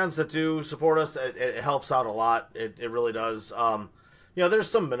Patreons that do support us, it helps out a lot. It really does. There's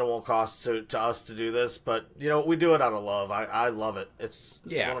some minimal costs to us to do this, but, we do it out of love. I love it. It's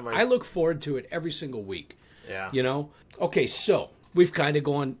one of my... I look forward to it every single week. Yeah. Okay, so we've kind of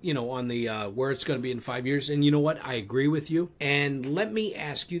gone, on the where it's going to be in 5 years. And you know what? I agree with you. And let me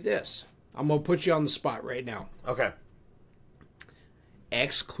ask you this. I'm going to put you on the spot right now. Okay.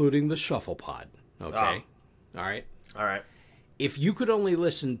 Excluding the Shufflepod. Okay. All right. If you could only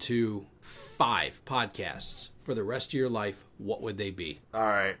listen to 5 podcasts for the rest of your life, what would they be? All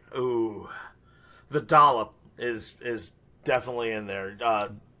right. Ooh. The Dollop is definitely in there.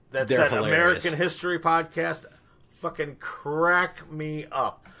 That's They're that hilarious. American History podcast. Fucking crack me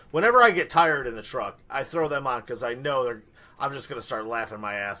up. Whenever I get tired in the truck, I throw them on because I know I'm just going to start laughing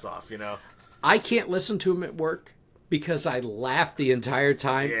my ass off, I can't listen to them at work because I laugh the entire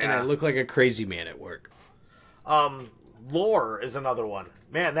time and I look like a crazy man at work. Lore is another one.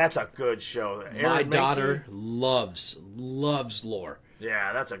 Man, that's a good show. My daughter loves Lore.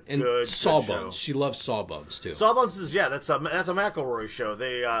 Yeah, that's a and good Sawbones. show. She loves Sawbones too. Sawbones is that's a McElroy show.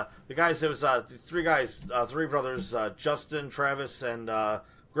 They the guys, it was three brothers, Justin, Travis, and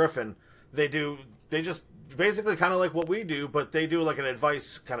Griffin, they just basically kind of like what we do, but they do like an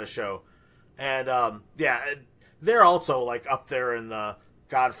advice kind of show. And they're also like up there in the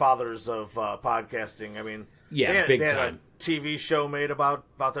godfathers of podcasting. I mean, big they had time. a TV show made about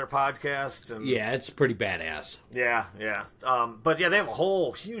their podcast, and it's pretty badass. Yeah. But yeah, they have a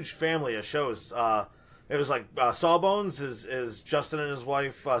whole huge family of shows. It was like Sawbones is Justin and his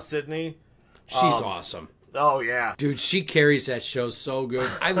wife Sydney. She's awesome. Oh yeah, dude, she carries that show so good.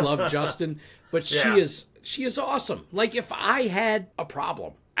 I love Justin, but she is awesome. Like if I had a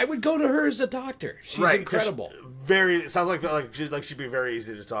problem, I would go to her as a doctor. She's incredible. Sounds like she'd be very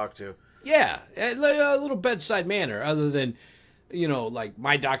easy to talk to. Yeah, a little bedside manner. Other than, like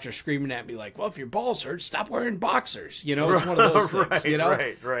my doctor screaming at me, like, "Well, if your balls hurt, stop wearing boxers." It's one of those things.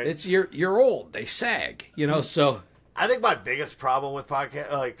 Right. It's you're old. They sag. So. I think my biggest problem with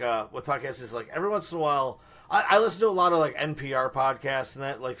podcasts is like every once in a while I listen to a lot of like NPR podcasts and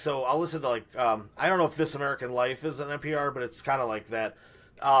that, like, so I'll listen to like I don't know if This American Life is an NPR, but it's kind of like that,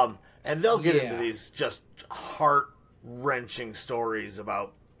 and they'll get into these just heart-wrenching stories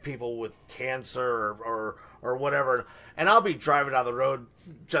about people with cancer or whatever, and I'll be driving down the road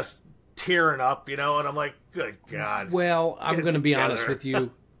just tearing up, and I'm like, good God. Well, I'm going to be honest with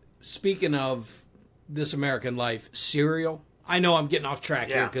you. Speaking of This American Life, Serial. I know I'm getting off track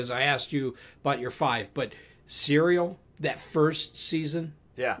here because I asked you about your 5, but Serial, that first season,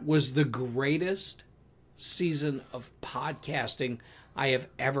 was the greatest season of podcasting I have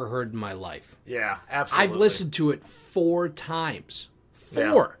ever heard in my life. Yeah, absolutely. I've listened to it 4 times.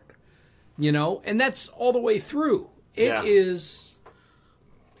 4. And that's all the way through. It is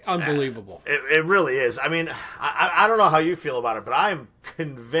unbelievable. It really is. I mean, I don't know how you feel about it, but I'm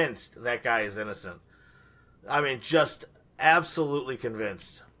convinced that guy is innocent. I mean, just absolutely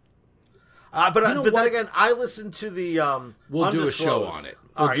convinced. But then again, I listened to the we'll do a show Undisclosed. on it.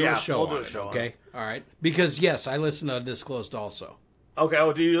 We'll do a show on it. Okay, on it. all right. Because yes, I listen to Undisclosed also. Okay.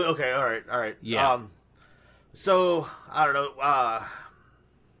 Oh, do you? Okay. All right. Yeah. So I don't know.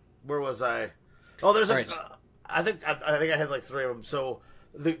 Where was I? Oh, there's I think I had like 3 of them. So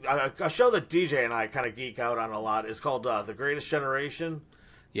a show that DJ and I kind of geek out on a lot is called The Greatest Generation.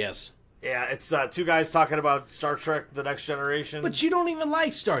 Yes. Yeah, it's 2 guys talking about Star Trek: The Next Generation. But you don't even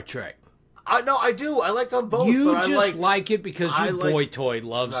like Star Trek. No, I do. I like them both. You but just like it because your boy toy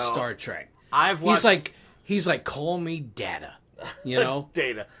loves Star Trek. I've watched... He's like, call me Data.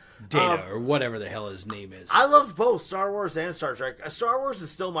 Data or whatever the hell his name is. I love both Star Wars and Star Trek. Star Wars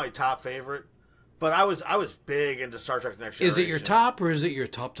is still my top favorite, but I was big into Star Trek: Next Generation. Is it your top or is it your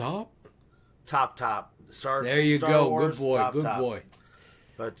top? Top. There you go. Wars, good boy. top. Good boy.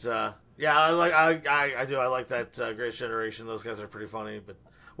 But yeah, I do. I like that Greatest Generation. Those guys are pretty funny. But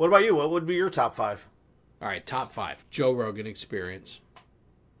what about you? What would be your top 5? All right, top 5. Joe Rogan Experience.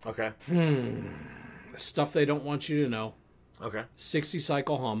 Okay. Stuff they don't want you to know. Okay. 60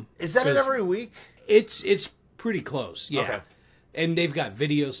 Cycle Hum. Is that it every week? It's pretty close. Yeah. Okay. And they've got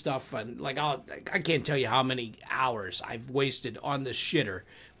video stuff, and I can't tell you how many hours I've wasted on the shitter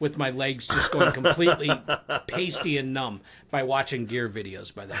with my legs just going completely pasty and numb by watching gear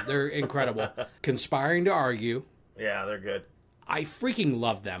videos by them. They're incredible. Conspiring to Argue. Yeah, they're good. I freaking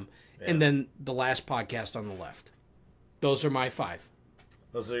love them. Yeah. And then the last podcast on the left. Those are my 5.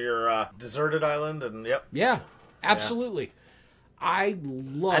 Those are your Deserted Island, and yep. Yeah, absolutely. Yeah. I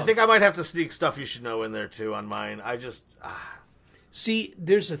think I might have to sneak Stuff You Should Know in there too on mine. I just see.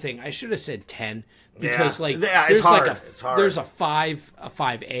 There's the thing. I should have said 10 because there's hard. There's a 5, a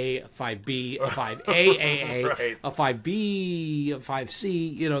 5A, a 5B, a 5AAA, right. a 5B, a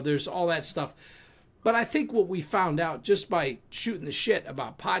 5C. There's all that stuff. But I think what we found out just by shooting the shit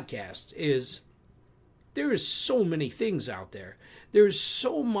about podcasts is there is so many things out there. There's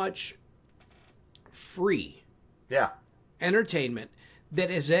so much free entertainment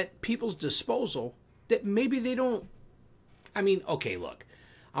that is at people's disposal that maybe they don't. I mean, okay, look,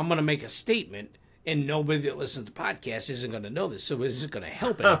 I'm going to make a statement, and nobody that listens to podcasts isn't going to know this, so it isn't going to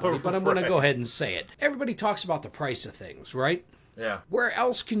help anybody, but I'm going to go ahead and say it. Everybody talks about the price of things, right? Yeah. Where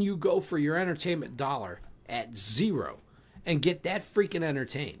else can you go for your entertainment dollar at 0 and get that freaking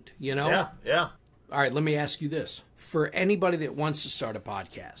entertained, Yeah. All right, let me ask you this. For anybody that wants to start a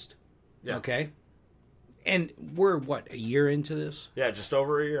podcast, okay? And we're, a year into this? Yeah, just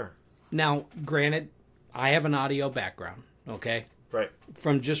over a year. Now, granted, I have an audio background, okay? Right.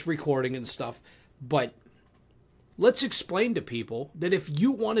 From just recording and stuff. But let's explain to people that if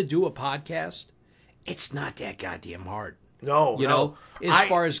you want to do a podcast, it's not that goddamn hard. No, as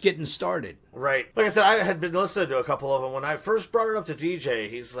far as getting started. Right. Like I said, I had been listening to a couple of them. When I first brought it up to DJ,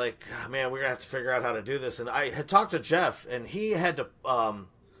 he's like, man, we're going to have to figure out how to do this. And I had talked to Jeff, and he had to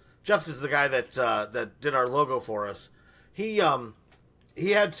Jeff is the guy that did our logo for us. He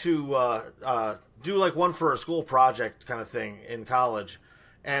had to do like one for a school project kind of thing in college,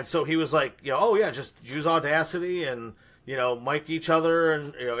 and so he was like, oh yeah, just use Audacity and mic each other,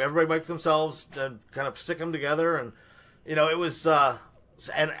 and everybody mic themselves and kind of stick them together, and it was a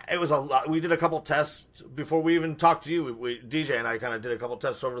lot. We did a couple tests before we even talked to you. DJ and I kind of did a couple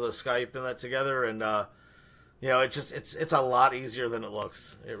tests over the Skype and that together, and it's a lot easier than it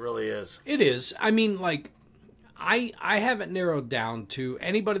looks. It really is. It is. I mean, like, I have it narrowed down to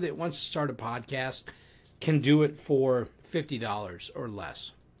anybody that wants to start a podcast can do it for $50 or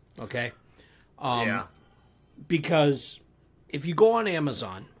less. Okay? Yeah. Because if you go on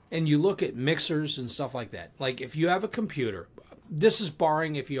Amazon and you look at mixers and stuff like that, like if you have a computer, this is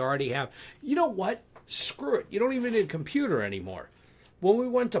barring if you already have, you know what? Screw it. You don't even need a computer anymore. When we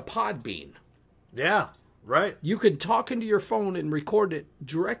went to Podbean. Yeah, right. You could talk into your phone and record it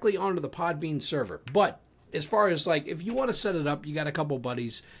directly onto the Podbean server. But as far as like, if you want to set it up, you got a couple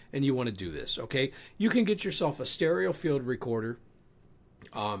buddies and you want to do this, okay? You can get yourself a stereo field recorder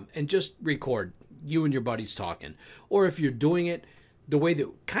and just record you and your buddies talking. Or if you're doing it the way that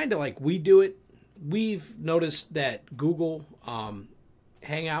kind of like we do it, we've noticed that Google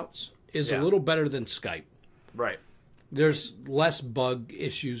Hangouts is a little better than Skype. Right. There's less bug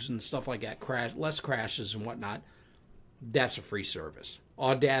issues and stuff like that, less crashes and whatnot. That's a free service.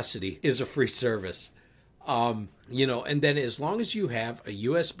 Audacity is a free service. And then as long as you have a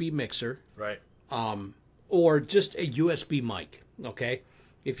USB mixer, right, or just a USB mic, okay?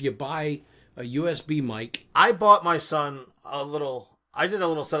 If you buy a USB mic, I bought my son I did a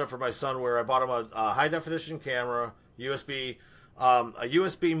little setup for my son where I bought him a high definition camera, USB, a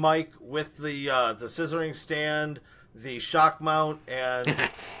USB mic with the scissoring stand, the shock mount, and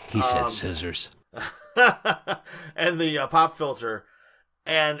he said scissors, and the pop filter.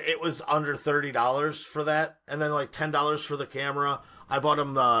 And it was under $30 for that, and then like $10 for the camera. I bought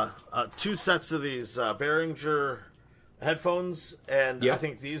him two sets of these Behringer headphones, and I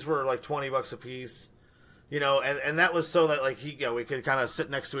think these were like $20 a piece. And that was so that like we could kind of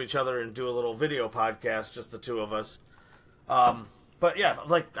sit next to each other and do a little video podcast, just the two of us. But yeah,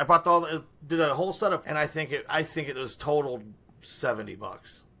 like I bought did a whole setup, and I think it was total $70.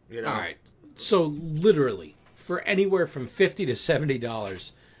 All right, so literally. For anywhere from $50 to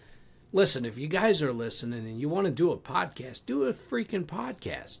 $70. Listen, if you guys are listening and you want to do a podcast, do a freaking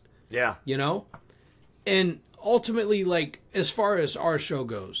podcast. Yeah. And ultimately, like, as far as our show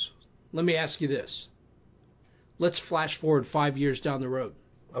goes, let me ask you this. Let's flash forward 5 years down the road.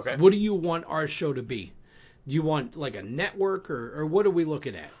 Okay. What do you want our show to be? Do you want, like, a network, or what are we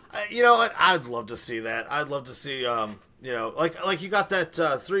looking at? You know what? I'd love to see that. I'd love to see, like you got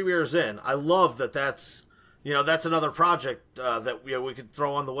that 3 years in. I love that that's... that's another project that we could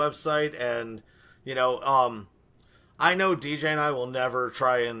throw on the website, and I know DJ and I will never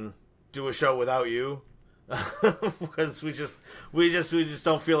try and do a show without you because we just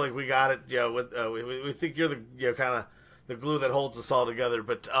don't feel like we got it. We think you're the kind of the glue that holds us all together.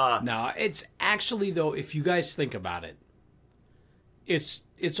 But no, it's actually though, if you guys think about it, it's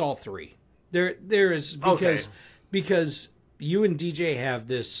all three. There is because you and DJ have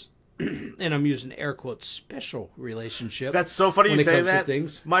this. And I'm using air quotes, special relationship. That's so funny you say that.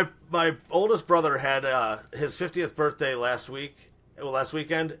 My oldest brother had his 50th birthday last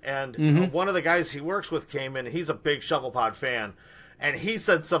weekend, and one of the guys he works with came in. He's a big Shufflepod fan, and he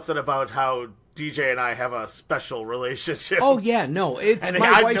said something about how DJ and I have a special relationship. Oh yeah, no, it's and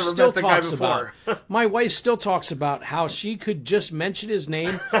my wife still talks about. My wife still talks about how she could just mention his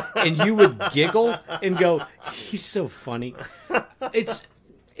name, and you would giggle and go, "He's so funny."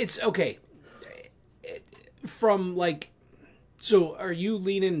 It's okay. From like, so are you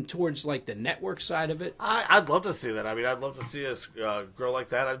leaning towards like the network side of it? I'd love to see that. I mean, I'd love to see us grow like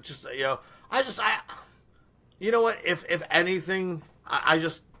that. You know what? If anything, I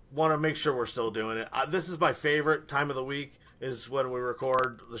just want to make sure we're still doing it. This is my favorite time of the week is when we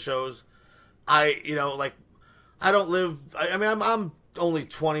record the shows. I don't live. I mean, I'm only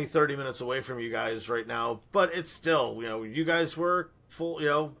 20, 30 minutes away from you guys right now, but it's still, you guys work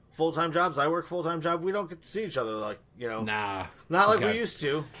full-time jobs. I work full-time job. We don't get to see each other Nah. Not like we used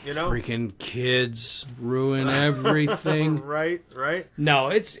to, Freaking kids ruin everything. Right. No,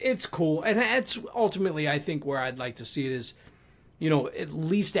 it's cool. And it's ultimately, I think, where I'd like to see it is, at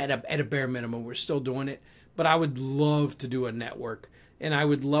least at a bare minimum, we're still doing it. But I would love to do a network. And I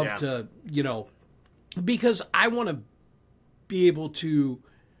would love to, because I want to be able to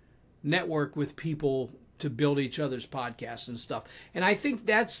network with people to build each other's podcasts and stuff. And I think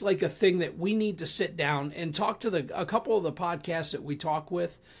that's like a thing that we need to sit down and talk to a couple of the podcasts that we talk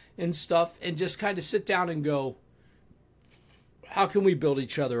with and stuff, and just kind of sit down and go, how can we build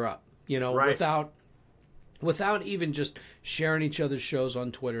each other up, without even just sharing each other's shows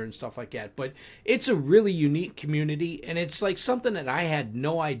on Twitter and stuff like that. But it's a really unique community, and it's like something that I had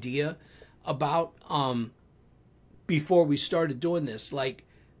no idea about before we started doing this. Like,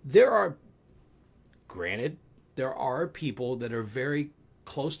 there are people that are very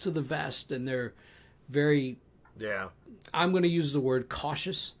close to the vest, and they're very, I'm going to use the word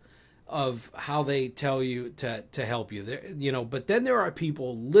cautious of how they tell you to help you. But then there are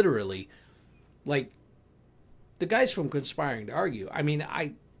people literally, like the guys from Conspiring to Argue. I mean,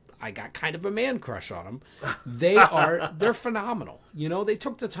 I got kind of a man crush on them. They're phenomenal. They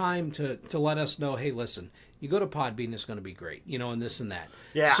took the time to let us know, hey, listen, you go to Podbean, it's going to be great, and this and that.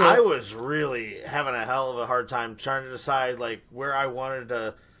 Yeah, so, I was really having a hell of a hard time trying to decide, like, where I wanted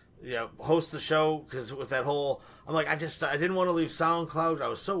to, host the show, because with that whole, I'm like, I didn't want to leave SoundCloud. I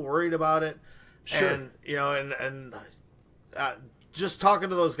was so worried about it. Sure. And just talking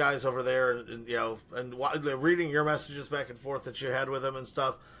to those guys over there, and reading your messages back and forth that you had with them and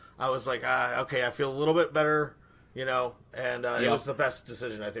stuff, I was like, okay, I feel a little bit better, and it was the best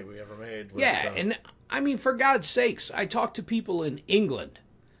decision I think we ever made. And I mean, for God's sakes, I talked to people in England,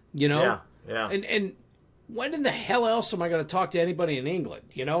 Yeah. And when in the hell else am I going to talk to anybody in England,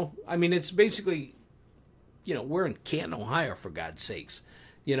 I mean, it's basically, we're in Canton, Ohio, for God's sakes,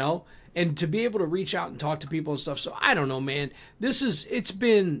 And to be able to reach out and talk to people and stuff. So I don't know, man. It's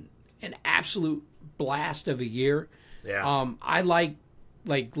been an absolute blast of a year. Yeah. I like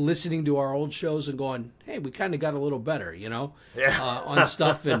listening to our old shows and going, hey, we kind of got a little better, on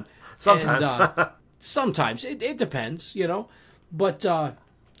stuff. And sometimes. And, sometimes. It depends, But I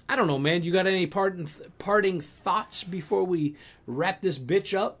don't know, man. You got any parting thoughts before we wrap this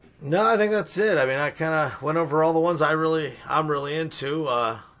bitch up? No, I think that's it. I mean, I kind of went over all the ones I'm really into.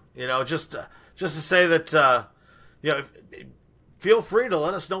 Just to say that, feel free to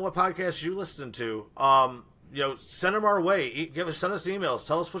let us know what podcasts you listen to. Send them our way. Send us emails.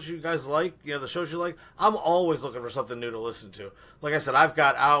 Tell us what you guys like, the shows you like. I'm always looking for something new to listen to. Like I said, I've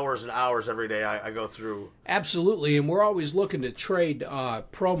got hours and hours every day I go through. Absolutely, and we're always looking to trade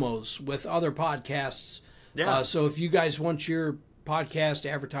promos with other podcasts. Yeah. So if you guys want your podcast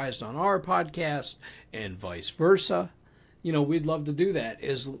advertised on our podcast and vice versa, we'd love to do that.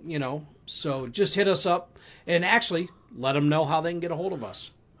 So just hit us up and actually let them know how they can get a hold of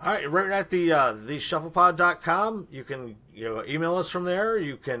us. All right, right at the shufflepod.com. You can email us from there.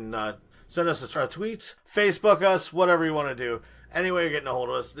 You can send us a tweet, Facebook us, whatever you want to do. Any way you're getting a hold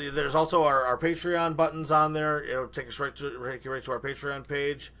of us. There's also our Patreon buttons on there. It'll take you right to our Patreon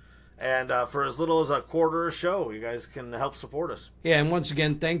page. And for as little as a quarter a show, you guys can help support us. Yeah, and once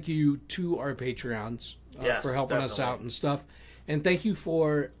again, thank you to our Patreons for helping us out and stuff. And thank you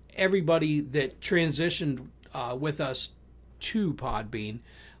for everybody that transitioned with us to Podbean.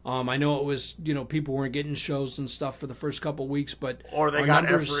 I know it was, people weren't getting shows and stuff for the first couple of weeks, but or they got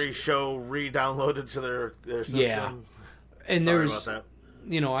every show re-downloaded to their system. Yeah, and there's,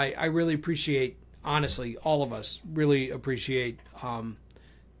 I really appreciate, honestly, all of us really appreciate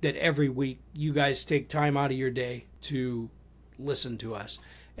that every week you guys take time out of your day to listen to us,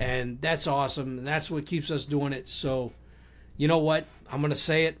 and that's awesome, and that's what keeps us doing it. So, you know what? I'm gonna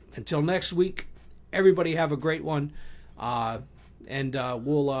say it. Until next week, everybody have a great one. And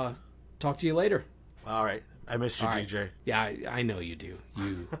we'll talk to you later. All right. I miss you, right. DJ. Yeah, I know you do.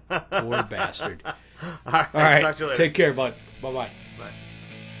 You poor bastard. All right. Talk to you later. Take care, bud. Bye-bye. Bye.